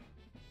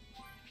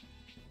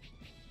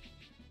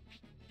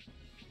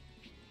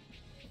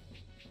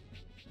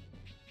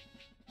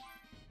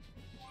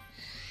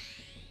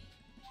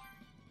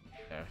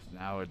 There,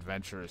 now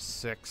adventure is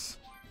 6.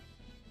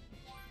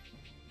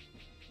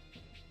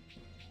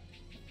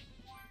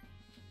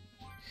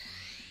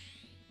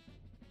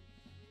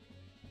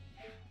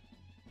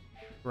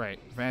 Great,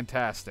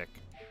 fantastic.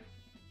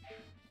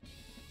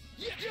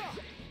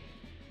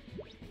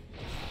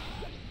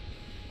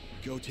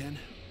 Goten,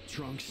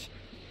 Trunks,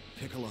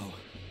 Piccolo,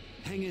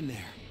 hang in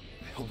there.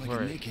 I hope I Right.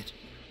 can make it.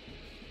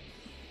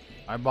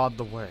 I'm on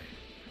the way.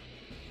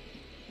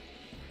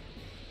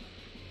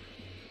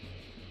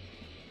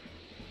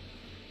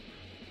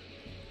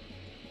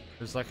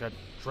 There's like a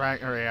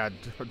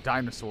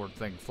dinosaur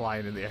thing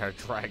flying in the air.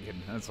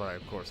 Dragon. That's what I,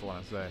 of course,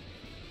 want to say.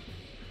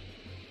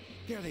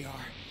 There they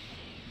are.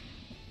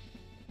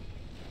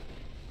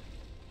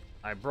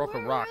 I broke a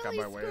We're rock really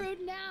on my way.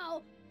 screwed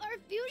now. Our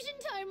fusion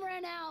time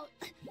ran out.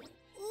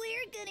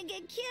 We're gonna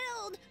get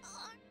killed.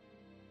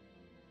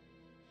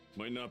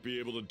 Might not be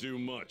able to do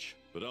much,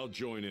 but I'll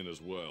join in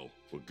as well.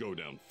 We'll go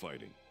down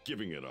fighting,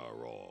 giving it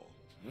our all.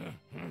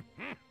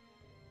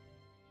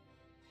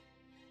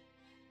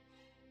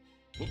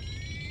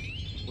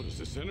 What is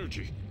this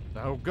energy?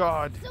 Oh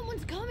God!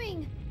 Someone's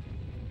coming.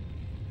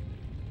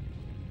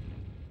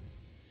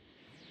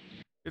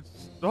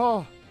 It's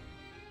Gohan's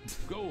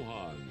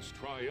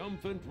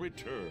triumphant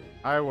return.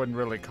 I wouldn't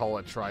really call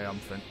it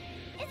triumphant.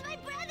 It's my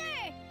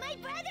brother. My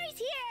brother's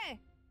here.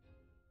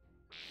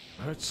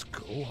 Let's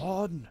go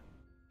on.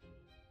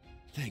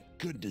 Thank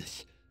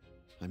goodness.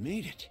 I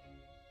made it.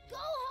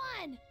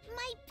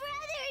 My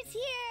brother's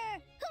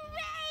here!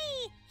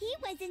 Hooray! He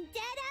wasn't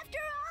dead after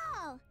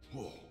all!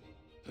 Whoa,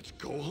 that's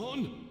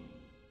Gohan?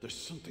 There's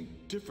something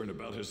different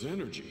about his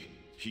energy.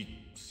 He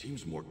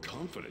seems more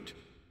confident.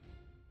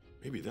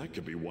 Maybe that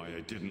could be why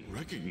I didn't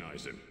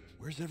recognize him.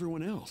 Where's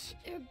everyone else?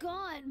 They're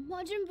gone.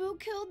 Majin Buu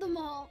killed them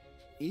all.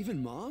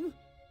 Even Mom?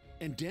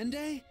 And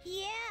Dende?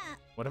 Yeah.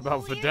 What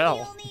about We're Videl?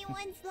 the only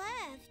ones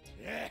left.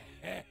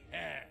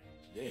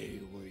 They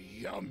were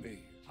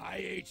yummy. I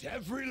ate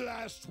every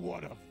last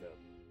one of them.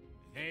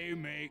 They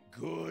make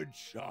good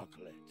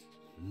chocolate.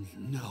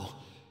 No,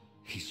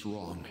 he's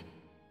wrong.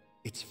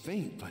 It's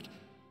faint, but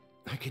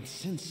I can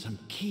sense some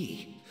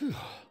ki.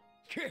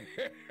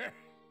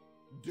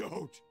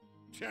 Don't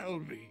tell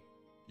me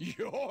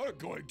you're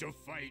going to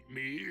fight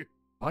me.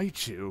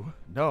 Fight you?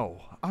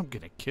 No, I'm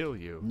gonna kill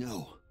you.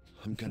 No,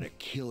 I'm gonna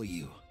kill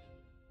you.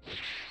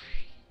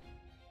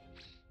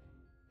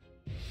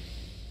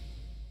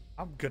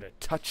 I'm gonna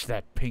touch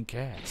that pink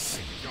ass.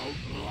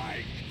 Don't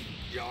like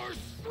your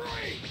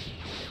strength.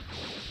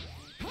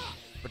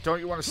 But don't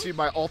you want to see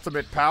my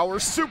ultimate power?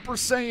 Super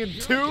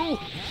Saiyan 2?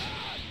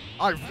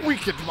 I've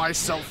weakened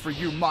myself for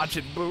you,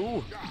 Majin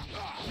Buu.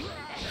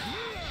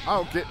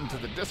 I'll get into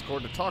the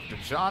Discord to talk to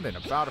John in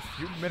about a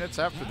few minutes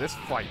after this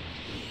fight.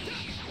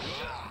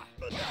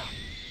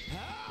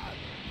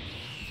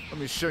 Let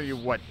me show you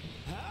what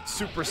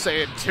Super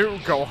Saiyan 2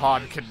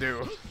 Gohan can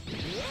do.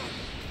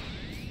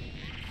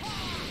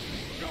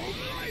 Don't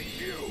like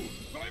you.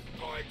 I'm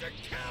going to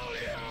kill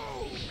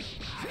you.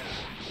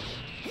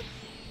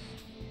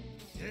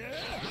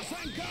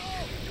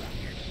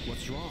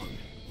 What's wrong?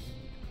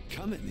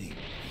 Come at me.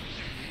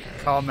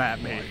 Come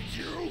at me.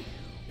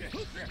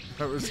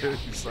 That was it.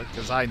 He's like,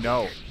 because I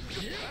know.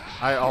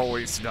 I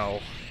always know.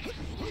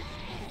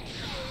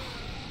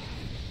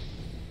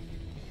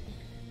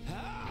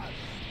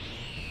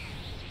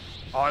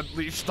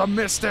 Unleash the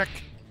Mystic!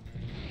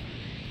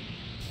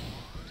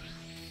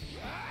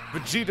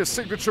 Vegeta's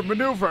signature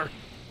maneuver!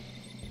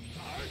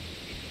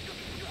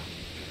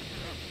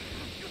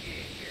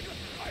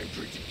 I'm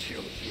going to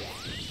kill you.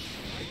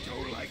 I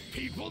don't like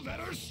people that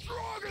are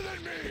stronger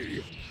than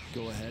me.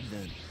 Go ahead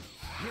then.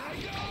 Here I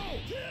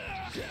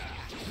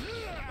go.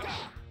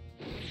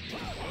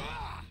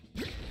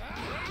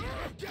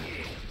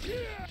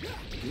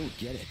 You don't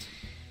get it.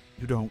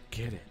 You don't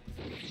get it.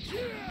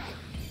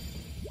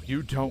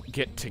 You don't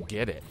get to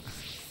get it.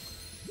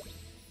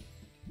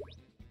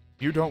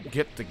 You don't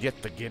get to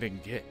get the getting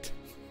get.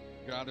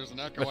 God, there's an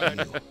echo. I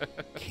know.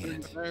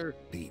 Can't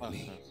beat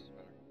me.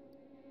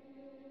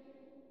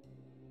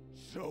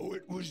 So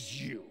it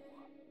was you.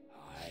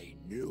 I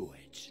knew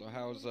it. So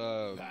how's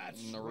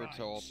That's Naruto right.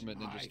 Ultimate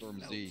Ninja I Storm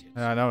felt Z?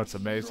 I know, it's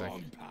amazing.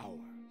 Strong power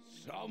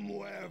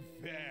somewhere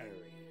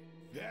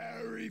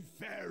very,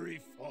 very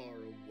far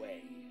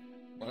away.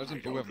 Why doesn't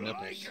I Boo have don't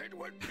nipples? like it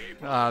when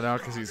people Ah, no, are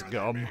 'cause he's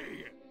stronger than gum.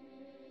 me.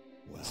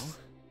 Well,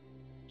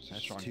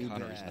 That's that's too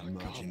bad,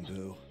 Majin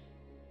Buu.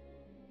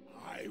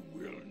 I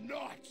will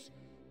not.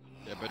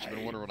 Yeah, I bet you've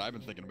been wondering what I've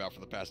been thinking about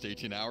for the past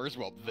 18 hours.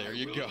 Well, there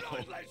you go.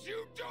 Not let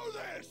you do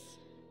this.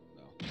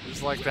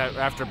 It's like that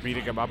after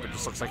beating him up, it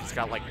just looks like he's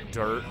got like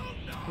dirt.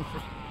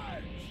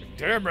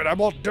 Damn it, I'm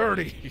all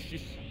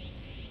dirty.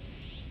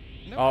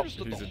 Never Oh,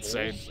 understood he's the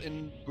insane. holes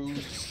in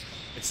Boo's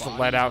It's to body.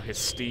 let out his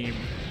steam.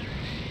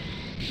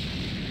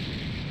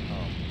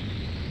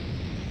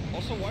 Oh.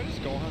 Also, why does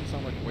Gohan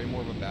sound like way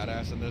more of a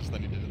badass in this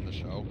than he did in the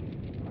show?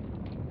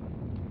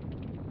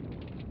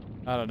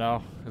 I don't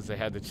know, because they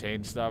had to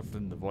change stuff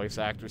and the voice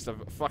actor stuff.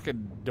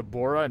 Fucking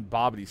Deborah and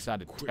Bobbity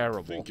sounded Quit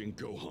terrible. thinking,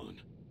 Gohan.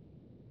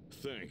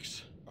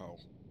 Thanks. Oh.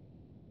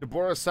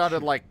 Deborah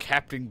sounded like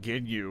Captain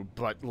Ginyu,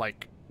 but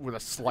like with a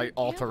slight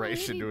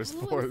alteration to his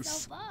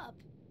voice.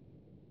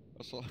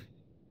 Also,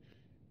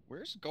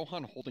 where's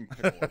Gohan holding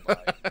Piccolo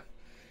by?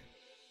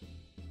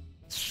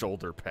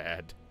 Shoulder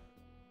pad.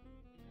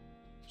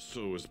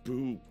 So is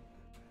Boo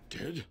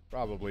dead?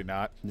 Probably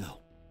not. No.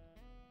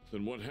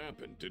 Then what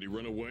happened? Did he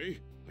run away?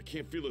 I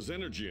can't feel his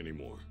energy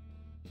anymore.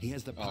 He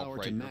has the power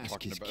right, to you're mask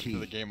talking his about ki. through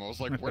the game. I was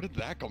like, where did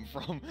that come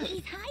from?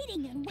 He's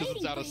hiding and Because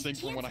waiting it's out for of his sync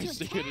from when I chance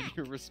see to it and attack.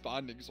 you're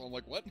responding. So I'm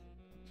like, what?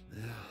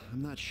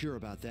 I'm not sure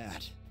about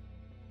that.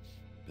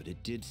 But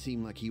it did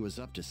seem like he was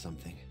up to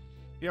something.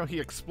 You know, he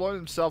exploded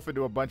himself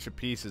into a bunch of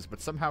pieces,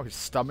 but somehow his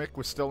stomach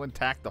was still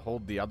intact to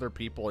hold the other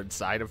people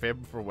inside of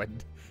him for when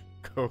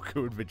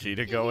Goku and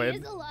Vegeta go if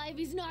in. he is alive,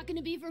 he's not going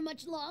to be for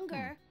much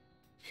longer.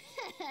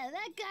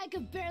 That guy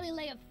could barely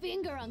lay a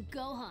finger on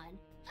Gohan.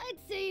 I'd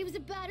say he was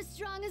about as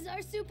strong as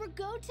our Super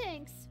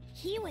Gotenks.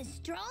 He was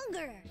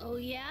stronger. Oh,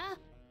 yeah?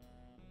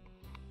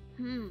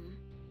 I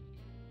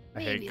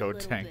hate Maybe a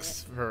little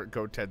Gotenks for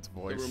Goten's It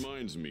voice.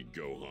 reminds me,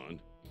 Gohan.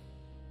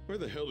 Where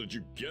the hell did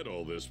you get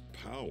all this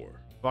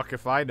power? Fuck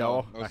if I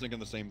know. I was thinking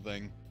the same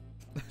thing.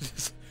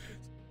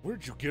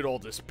 Where'd you get all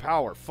this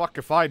power? Fuck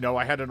if I know.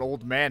 I had an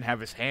old man have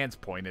his hands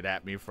pointed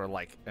at me for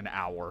like an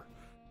hour.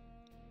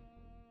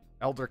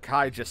 Elder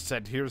Kai just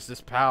said, here's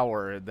this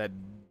power, and then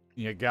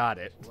you got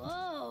it.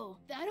 Whoa,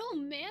 that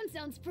old man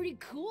sounds pretty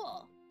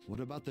cool. What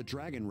about the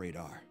dragon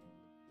radar?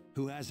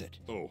 Who has it?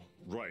 Oh,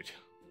 right.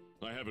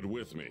 I have it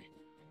with me.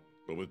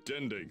 But with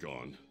Dende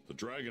gone, the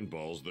Dragon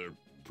Balls, they're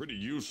pretty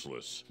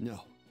useless.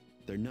 No,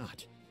 they're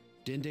not.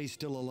 Dende's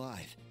still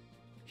alive.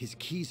 His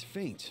key's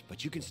faint,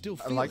 but you can still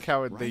feel I like it,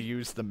 how right? they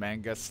use the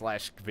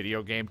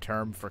manga/video game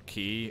term for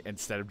key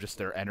instead of just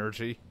their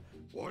energy.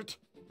 What?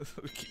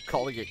 Keep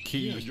calling it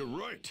key. Yeah, you're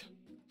right.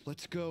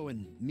 Let's go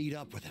and meet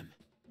up with him.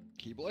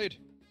 Keyblade.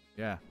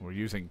 Yeah, we're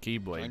using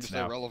Trying to keyblades stay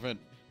now. relevant.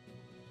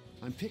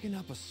 I'm picking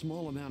up a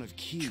small amount of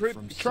ki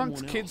from Trunks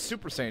someone Kid else.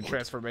 Super Saiyan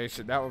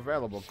transformation now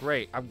available.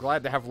 Great. I'm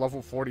glad to have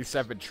level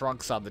 47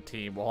 Trunks on the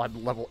team while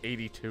I'm level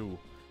 82.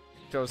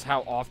 Shows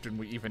how often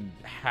we even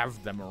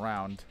have them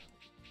around.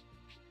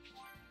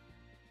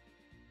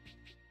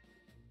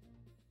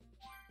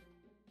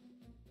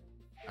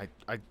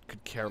 I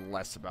could care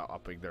less about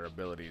upping their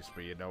abilities,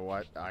 but you know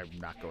what? I'm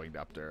not going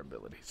to up their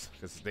abilities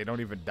because they don't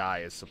even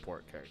die as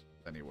support characters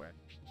anyway.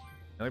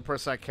 The only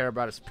person I care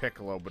about is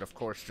Piccolo, but of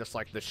course, just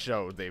like the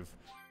show, they've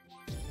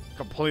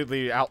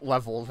completely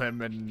out-leveled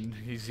him and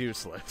he's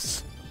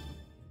useless.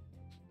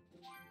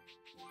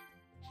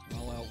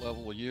 I'll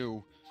out-level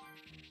you.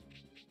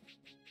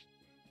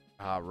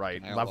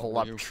 Right. I'll Level level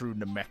up you. true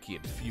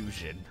Namekian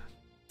fusion.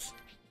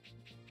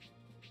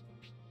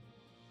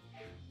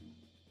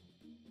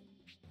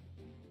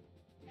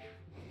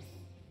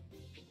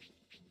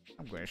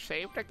 I'm going to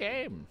save the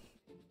game.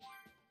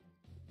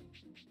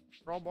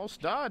 We're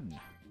almost done.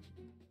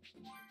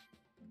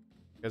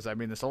 Because, I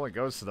mean, this only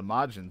goes to the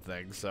Majin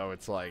thing, so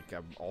it's like,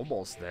 I'm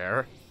almost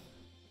there.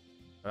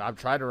 But I'm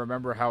trying to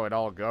remember how it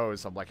all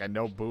goes. I'm like, I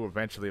know Boo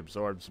eventually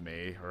absorbs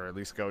me, or at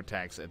least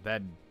Gotenks, and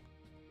then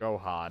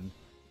Gohan.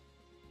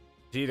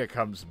 Vegeta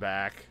comes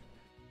back.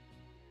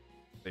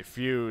 They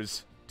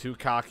fuse. Too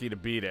cocky to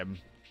beat him.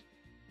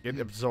 Get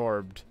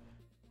absorbed.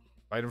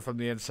 Fight him from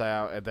the inside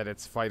out, and then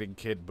it's fighting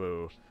Kid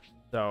Boo.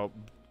 So,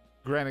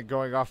 granted,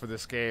 going off of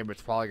this game,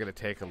 it's probably going to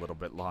take a little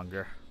bit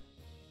longer.